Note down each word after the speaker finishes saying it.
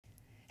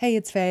Hey,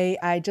 it's Faye.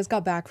 I just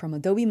got back from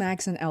Adobe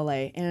MAX in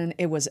LA, and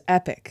it was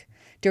epic.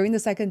 During the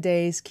second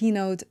day's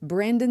keynote,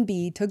 Brandon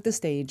B took the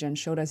stage and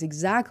showed us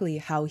exactly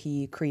how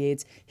he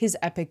creates his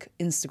epic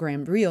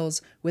Instagram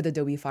Reels with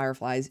Adobe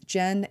Firefly's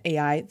Gen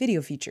AI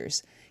video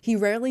features. He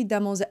rarely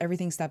demos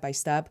everything step by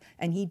step,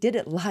 and he did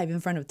it live in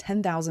front of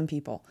 10,000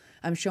 people.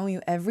 I'm showing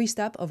you every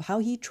step of how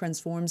he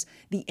transforms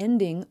the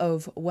ending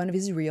of one of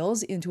his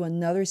Reels into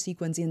another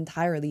sequence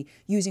entirely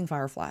using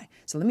Firefly.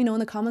 So let me know in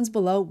the comments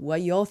below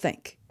what y'all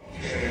think.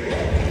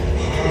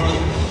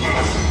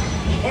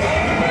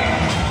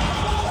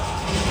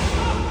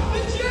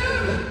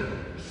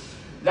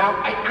 Now,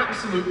 I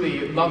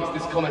absolutely loved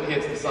this comment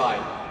here to the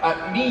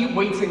side. Me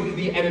waiting for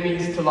the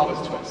enemies to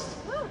lovers twist.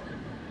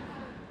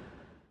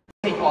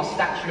 Take our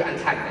statue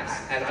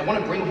antagonist, and I want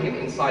to bring him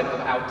inside of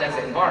our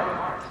desert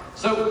environment.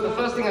 So the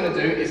first thing I'm going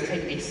to do is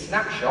take a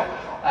snapshot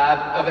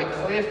of a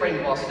clear frame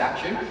of our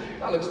statue.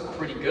 That looks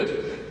pretty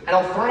good. And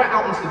I'll throw it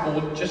out onto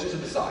the board just to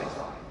the side.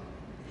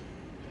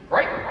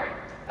 Great.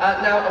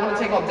 Now I want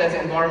to take our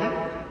desert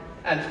environment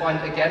and find,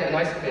 again, a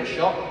nice clear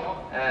shot,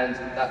 and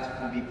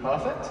that will be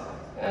perfect.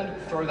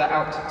 And throw that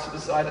out to the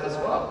side as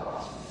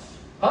well.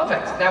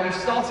 Perfect. Now we've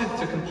started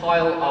to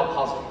compile our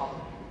puzzle.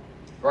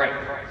 Great.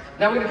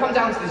 Now we're going to come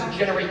down to this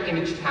Generate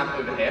Image tab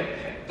over here.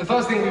 The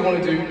first thing we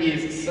want to do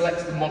is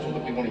select the model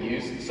that we want to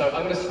use. So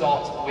I'm going to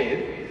start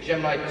with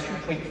Gemini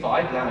 2.5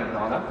 Nano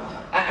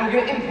Banana, and we're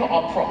going to input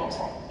our prompt.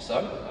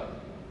 So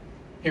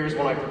here is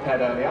one I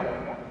prepared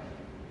earlier.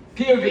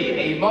 POV,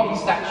 a marble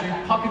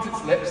statue puckers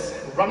its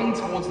lips, running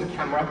towards the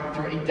camera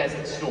through a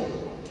desert storm.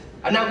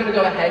 I'm now going to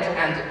go ahead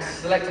and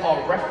select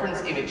our reference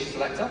image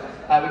selector.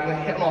 We're going to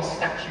hit on our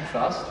statue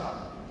first.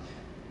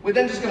 We're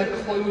then just going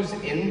to close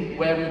in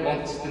where we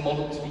want the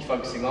model to be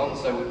focusing on.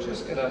 So we're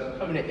just going to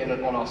hone it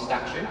in on our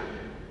statue.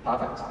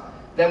 Perfect.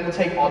 Then we'll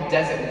take our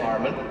desert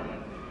environment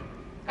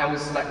and we'll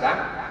select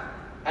that.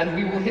 And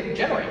we will hit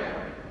generate.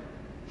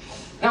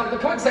 Now, the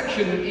comment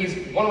section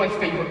is one of my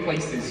favorite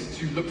places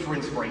to look for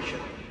inspiration.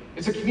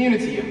 It's a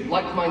community of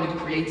like-minded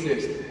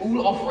creatives,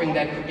 all offering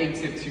their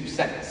creative 2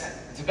 cents,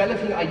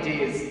 developing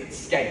ideas at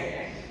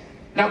scale.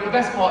 Now, the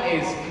best part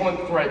is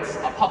comment threads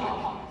are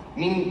public,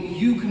 meaning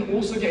you can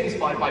also get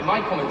inspired by my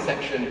comment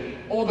section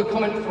or the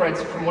comment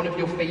threads from one of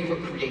your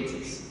favorite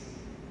creators.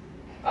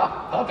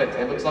 Perfect,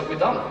 it looks like we're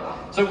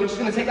done. So we're just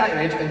going to take that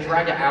image and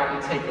drag it out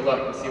and take a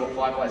look and see what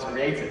Firefly's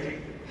created.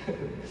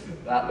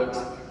 That looks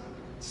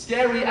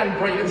scary and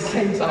great at the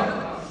same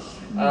time.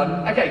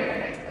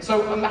 Okay,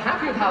 so I'm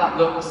happy with how that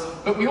looks,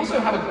 but we also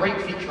have a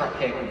great feature up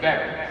here called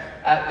Vary.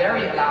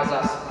 Vary allows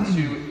us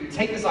to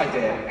take this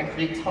idea and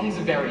create tons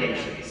of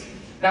variations.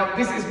 Now,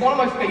 this is one of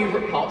my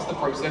favorite parts of the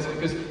process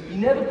because you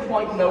never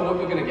quite know what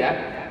you're going to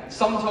get.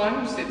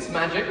 Sometimes it's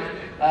magic,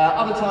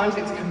 other times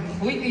it's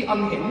completely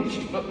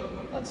unhinged,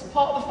 but that's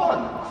part of the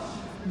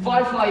fun.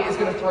 Firefly is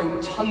going to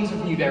throw tons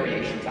of new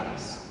variations at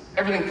us.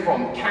 Everything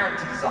from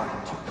character design,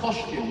 to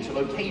costume, to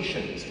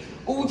locations,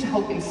 all to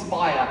help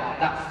inspire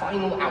that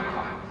final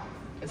outcome.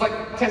 It's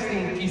like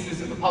testing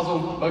pieces of a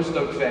puzzle, most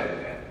don't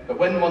fit, but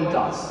when one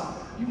does,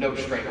 you know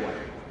straight away.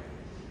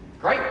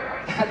 Great,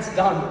 that's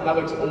done, that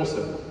looks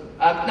awesome.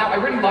 Now, I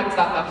really liked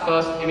that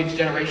first image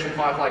generation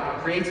Firefly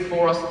created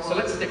for us, so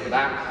let's stick with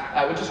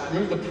that. We'll just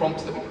remove the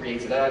prompt that we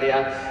created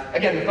earlier.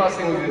 Again, the first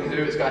thing we're going to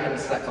do is go ahead and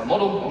select our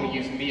model, and we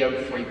use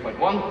VO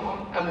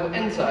 3.1, and we'll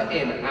enter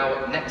in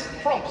our next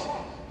prompt.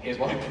 Here's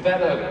what I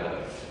prepared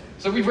earlier.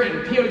 So we've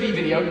written POD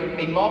video,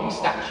 a marble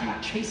statue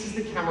chases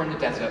the camera in the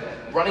desert,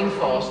 running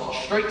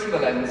fast, straight to the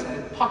lens,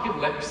 with puckered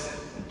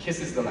lips, and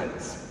kisses the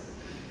lens.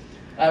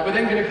 We're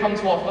then going to come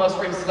to our first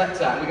frame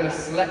selector, and we're going to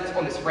select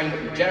on this frame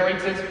that we've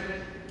generated.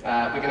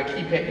 We're going to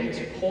keep it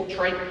into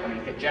portrait, and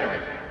we hit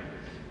generate.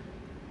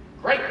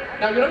 Great.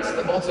 Now you'll notice at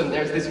the bottom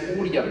there's this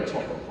audio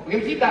toggle. We're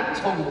going to keep that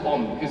toggle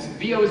on because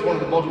VO is one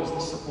of the models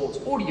that supports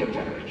audio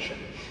generation.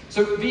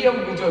 So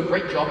VO will do a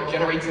great job at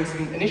generating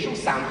some initial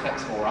sound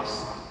effects for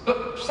us,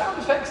 but sound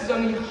effects is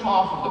only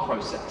half of the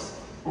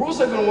process. We're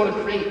also going to want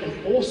to create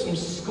an awesome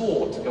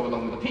score to go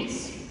along with the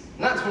piece.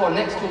 And that's what our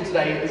next tool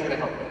today is going to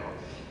help with.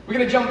 We're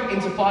going to jump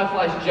into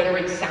Firefly's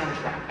Generate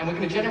Soundtrack, and we're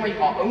going to generate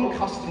our own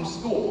custom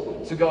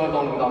score to go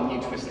along with our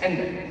new twist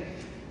ending.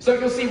 So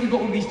you'll see we've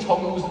got all these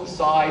toggles at the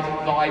side,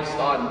 vibe,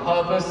 style, and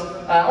purpose.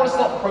 I want to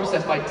start the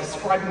process by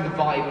describing the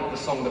vibe of the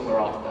song that we're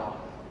after.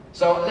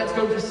 So let's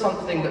go for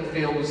something that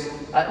feels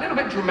a little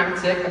bit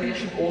dramatic. I think it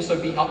should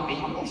also be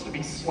upbeat. It wants to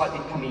be slightly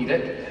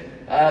comedic.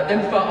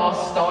 Then for our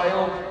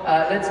style,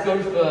 let's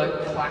go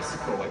for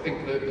classical. I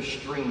think the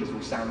strings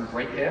will sound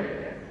great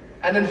here.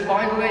 And then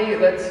finally,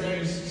 let's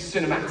use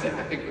cinematic.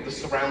 I think that the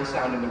surround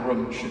sound in the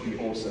room should be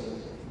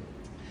awesome.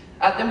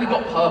 Then we've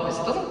got purpose.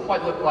 It doesn't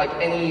quite look like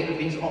any of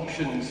these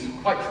options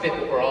quite fit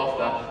what we're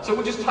after. So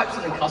we'll just type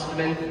something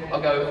custom in.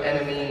 I'll go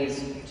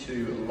enemies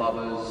to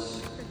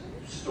lovers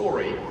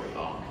story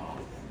arc.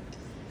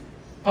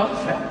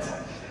 Perfect.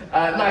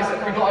 Nice,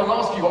 we've got our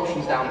last few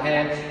options down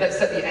here. Let's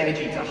set the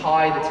energy to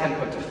high, the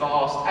tempo to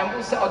fast, and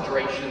we'll set our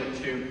duration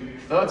to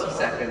 30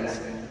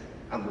 seconds,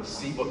 and we'll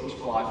see what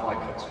Firefly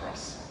cooks for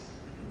us.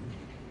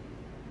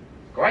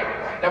 Great.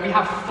 Now we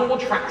have 4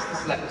 tracks to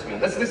select between.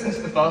 Let's listen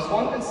to the first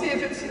one and see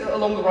if it's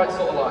along the right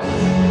sort of lines.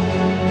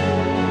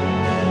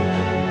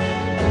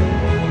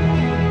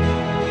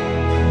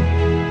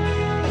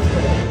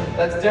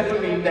 That's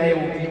definitely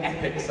nailed the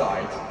epic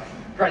side.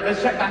 Great,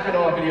 let's check back in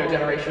on our video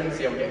generation and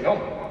see how we're getting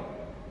on.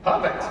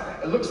 Perfect.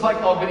 It looks like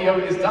our video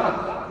is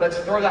done. Let's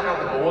throw that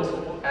out the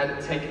board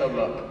and take a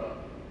look.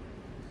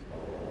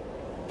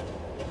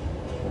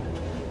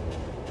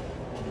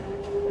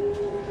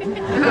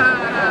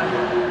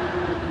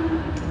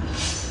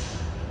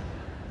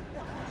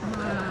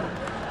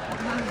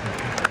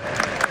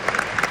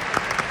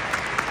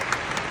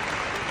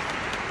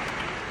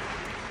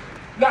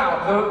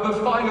 Now, the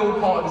final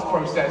part of this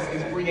process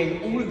is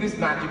bringing all of this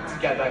magic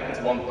together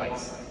into one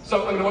place.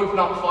 So I'm going to open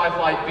up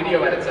Firefly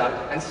Video Editor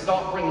and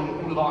start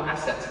bringing all of our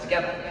assets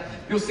together.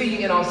 You'll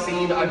see in our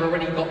scene, I've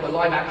already got the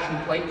live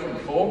action plate from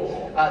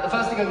before. The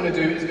first thing I'm going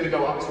to do is going to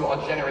go up to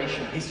our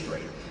generation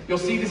history. You'll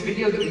see this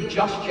video that we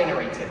just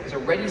generated is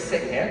already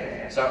sitting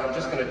here. So I'm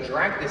just going to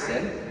drag this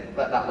in,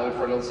 let that load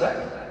for a little sec.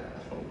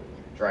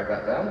 Drag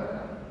that down.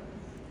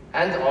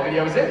 And our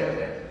video is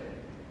in.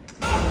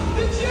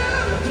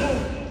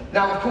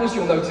 Now, of course,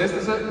 you'll notice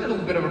there's a little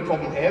bit of a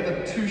problem here.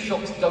 The 2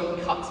 shots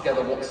don't cut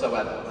together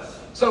whatsoever.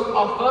 So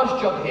our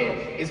first job here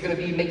is going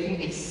to be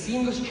making a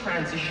seamless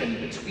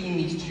transition between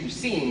these 2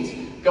 scenes,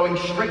 going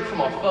straight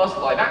from our first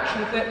live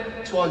action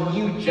clip to our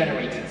new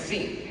generated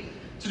scene.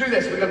 To do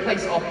this, we're going to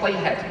place our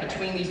playhead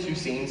between these 2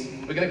 scenes.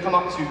 We're going to come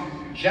up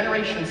to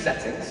generation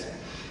settings.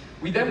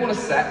 We then want to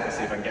set, let's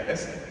see if I can get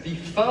this, the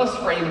first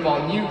frame of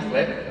our new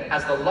clip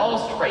as the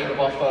last frame of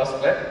our first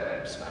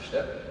clip. Smashed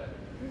it.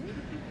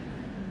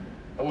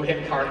 And we'll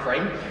hit current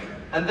frame.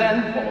 And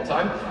then, one more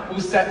time, we'll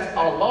set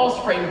our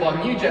last frame of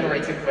our new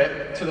generated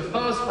clip to the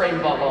first frame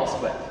of our last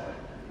clip.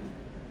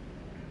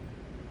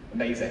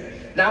 Amazing.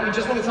 Now we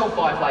just want to tell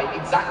Firefly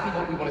exactly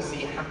what we want to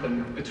see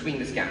happen between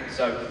this gap.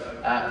 So,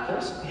 of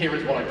course, here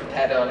is what I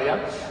prepared earlier.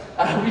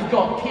 We've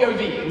got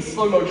POV in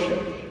slow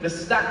motion. The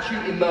statue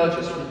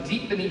emerges from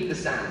deep beneath the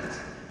sand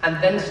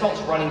and then starts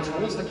running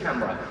towards the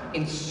camera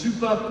in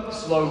super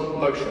slow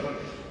motion.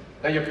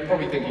 Now you're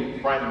probably thinking,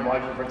 Brandon, why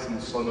have you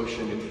written slow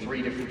motion in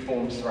 3 different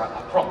forms throughout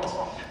that prompt?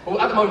 Well,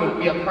 at the moment,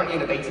 we are currently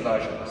in a beta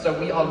version, so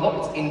we are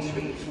locked into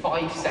a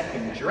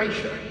 5-second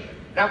duration.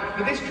 Now,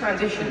 for this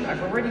transition,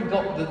 I've already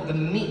got the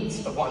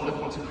meat of what I'm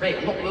looking to create.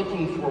 I'm not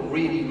looking for a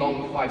really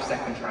long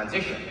 5-second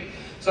transition.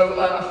 So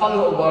a fun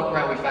little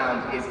workaround we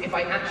found is if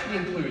I actually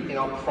include in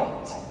our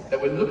prompt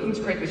that we're looking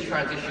to create this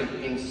transition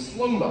in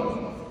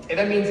slow-mo, it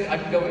then means that I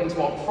can go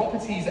into our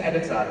properties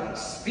editor,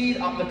 speed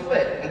up the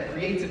clip, and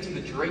create it to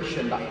the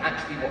duration that I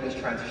actually want this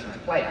transition to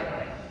play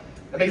at.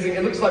 Amazing,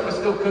 it looks like we're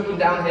still cooking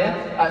down here.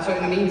 So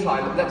in the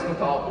meantime, let's look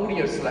at our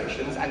audio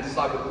selections and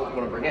decide what we want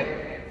to bring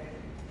in.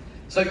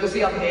 So you'll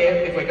see up here,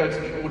 if we go to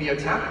the audio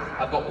tab,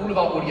 I've got all of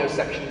our audio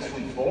sections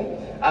from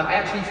before. I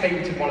actually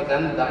favorited one of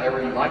them that I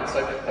really liked,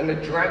 so I'm going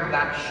to drag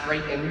that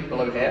straight in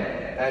below here.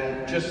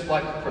 And just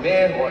like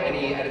Premiere or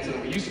any editor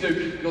that we're used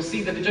to, you'll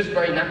see that it just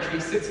very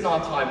naturally sits in our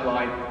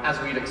timeline as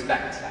we'd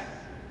expect.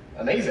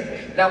 Amazing.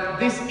 Now,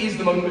 this is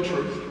the moment of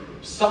truth.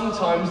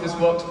 Sometimes this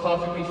works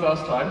perfectly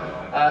first time.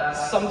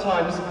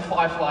 Sometimes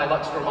Firefly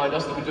likes to remind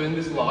us that we're doing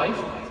this live.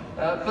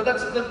 But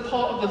that's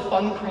part of the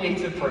fun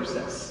creative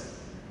process.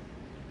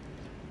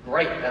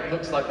 Great, that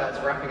looks like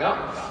that's wrapping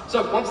up.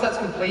 So once that's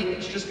complete,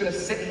 it's just going to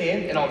sit here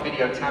in our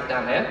video tab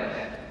down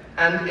here,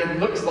 and it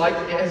looks like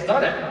it has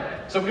done it.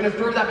 So we're going to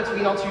throw that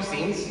between our 2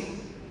 scenes.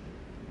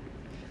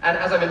 And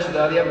as I mentioned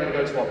earlier, we're going to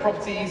go to our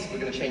properties, we're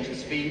going to change the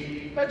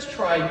speed. Let's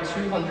try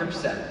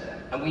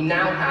 200%. And we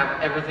now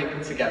have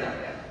everything together.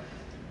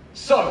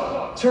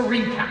 So, to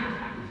recap,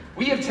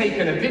 we have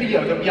taken a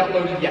video that we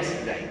uploaded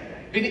yesterday,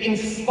 been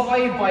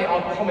inspired by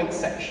our comment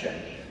section,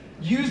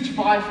 used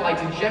Firefly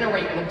to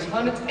generate an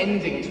alternate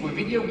ending to a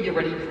video we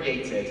already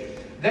created,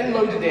 then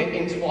loaded it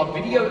into our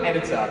video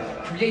editor,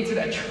 created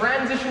a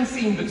transition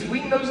scene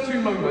between those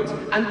 2 moments,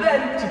 and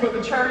then, to put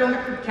the cherry on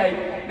the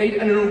cake, made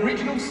an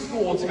original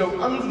score to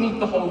go underneath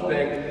the whole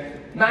thing.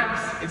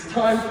 Max, it's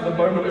time for the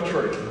moment of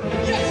truth.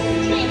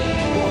 Yes,